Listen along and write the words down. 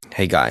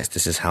Hey guys,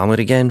 this is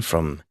Helmut again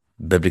from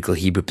Biblical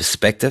Hebrew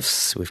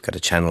Perspectives. We've got a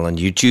channel on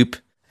YouTube,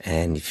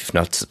 and if you've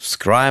not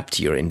subscribed,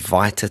 you're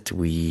invited.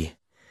 We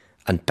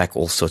unpack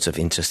all sorts of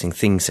interesting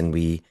things, and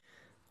we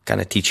kind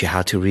of teach you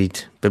how to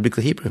read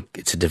Biblical Hebrew.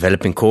 It's a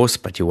developing course,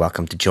 but you're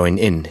welcome to join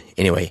in.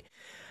 Anyway,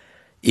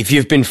 if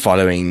you've been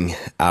following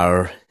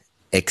our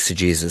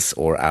exegesis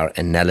or our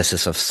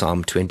analysis of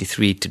Psalm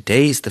 23,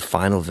 today is the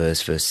final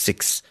verse, verse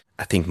 6.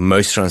 I think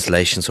most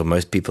translations or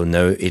most people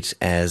know it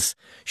as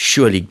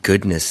surely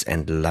goodness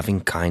and loving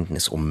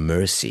kindness or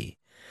mercy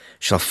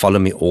shall follow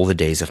me all the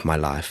days of my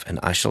life, and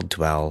I shall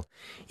dwell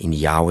in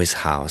Yahweh's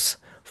house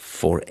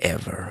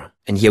forever.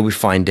 And here we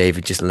find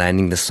David just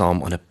landing the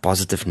psalm on a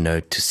positive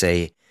note to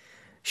say,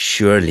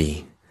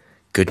 surely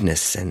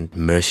goodness and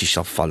mercy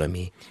shall follow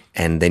me.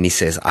 And then he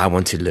says, I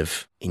want to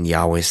live in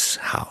Yahweh's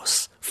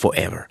house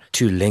forever,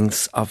 to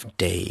lengths of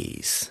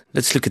days.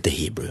 Let's look at the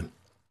Hebrew.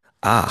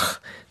 Ach,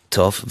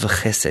 tov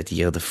v'chesed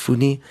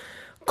yerdefuni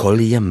kol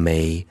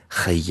yamei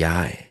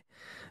chayai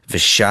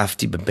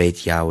v'shavti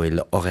bebeit Yahweh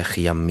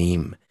le'orech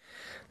yamim.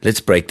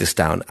 Let's break this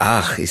down.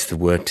 Ach is the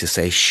word to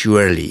say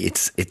surely.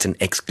 It's an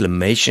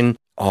exclamation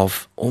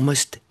of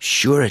almost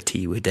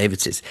surety, where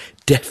David says,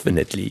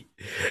 definitely.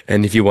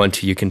 And if you want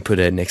to, you can put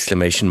an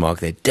exclamation mark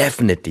there,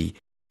 definitely.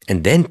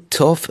 And then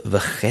tov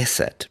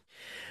v'chesed.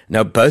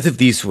 Now, both of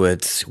these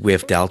words we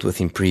have dealt with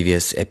in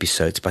previous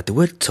episodes, but the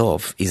word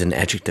tov is an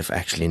adjective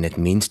actually, and it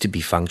means to be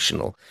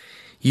functional.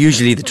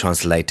 Usually the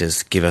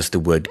translators give us the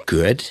word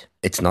good.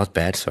 It's not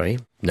bad, sorry,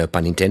 no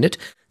pun intended.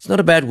 It's not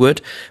a bad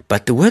word,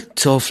 but the word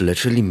tov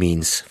literally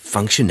means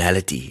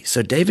functionality.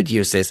 So David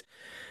here says,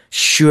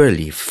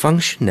 surely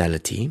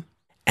functionality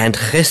and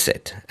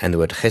chesed, and the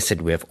word chesed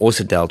we have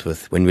also dealt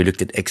with when we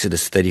looked at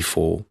Exodus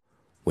 34,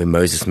 where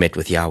Moses met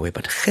with Yahweh.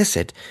 But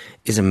chesed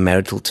is a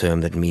marital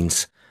term that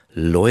means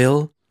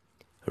loyal,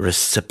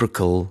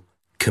 reciprocal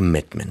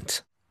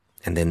commitment.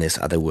 And then there's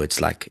other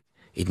words like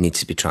it needs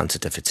to be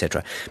transitive,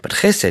 etc. But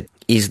chesed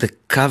is the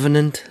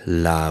covenant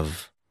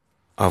love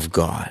of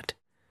God.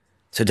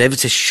 So David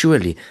says,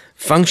 surely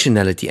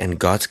functionality and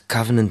God's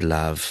covenant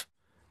love,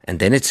 and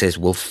then it says,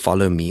 will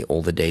follow me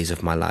all the days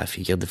of my life.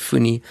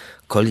 Yerdefuni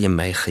kol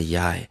yamei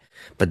chayai.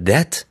 But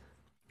that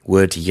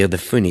word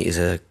yerdefuni is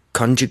a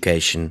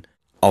conjugation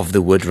of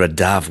the word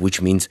radav,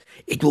 which means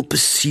it will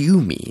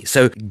pursue me.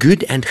 So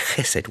good and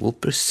chesed will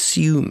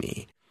pursue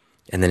me.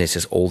 And then it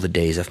says, all the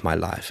days of my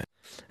life.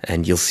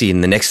 And you'll see in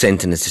the next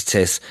sentence it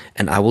says,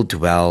 and I will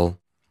dwell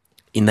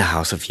in the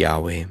house of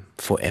Yahweh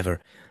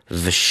forever.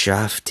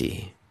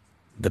 V'shavti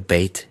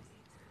bebeit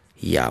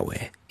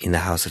Yahweh, in the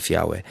house of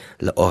Yahweh.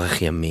 Le'orech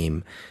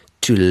yamim,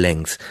 to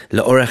length.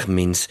 Le'orech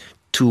means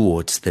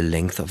towards the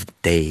length of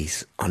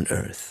days on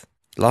earth.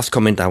 Last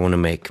comment I want to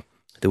make.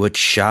 The word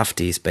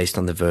shavti is based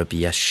on the verb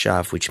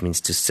yashav, which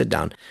means to sit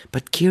down.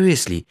 But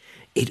curiously,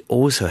 it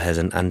also has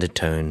an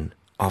undertone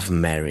of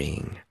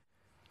marrying.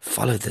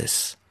 Follow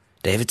this.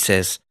 David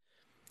says,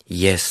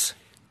 yes,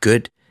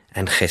 good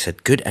and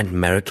chesed, good and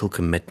marital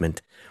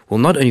commitment will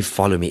not only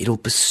follow me, it will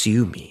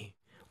pursue me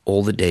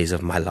all the days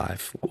of my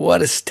life.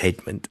 What a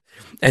statement.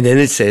 And then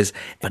it says,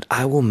 but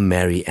I will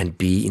marry and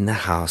be in the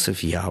house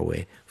of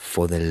Yahweh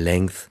for the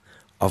length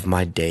of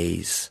my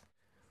days.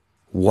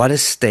 What a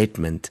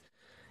statement.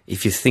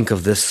 If you think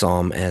of this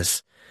psalm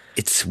as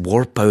it's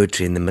war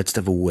poetry in the midst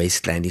of a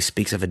wasteland. He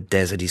speaks of a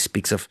desert. He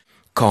speaks of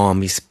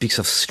calm. He speaks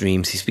of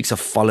streams. He speaks of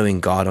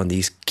following God on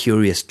these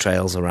curious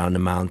trails around a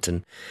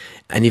mountain.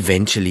 And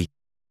eventually,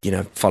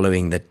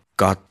 following that,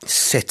 God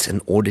sets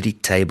an orderly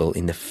table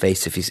in the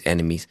face of his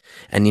enemies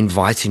and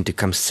invites him to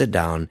come sit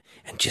down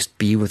and just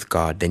be with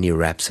God. Then he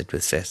wraps it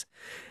with says,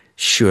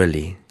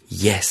 surely,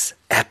 yes,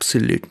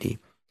 absolutely,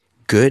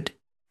 good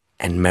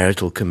and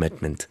marital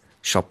commitment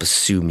shall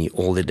pursue me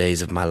all the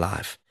days of my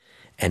life,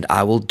 and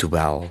I will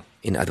dwell,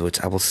 in other words,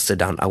 I will sit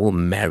down, I will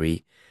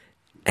marry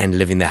and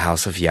live in the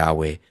house of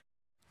Yahweh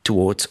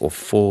towards or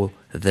for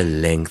the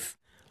length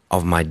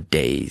of my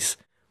days.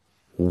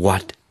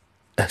 What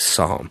a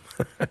psalm.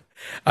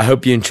 I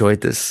hope you enjoyed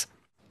this.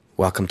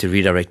 Welcome to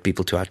redirect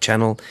people to our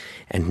channel,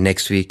 and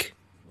next week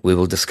we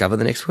will discover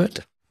the next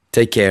word.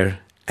 Take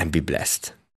care and be blessed.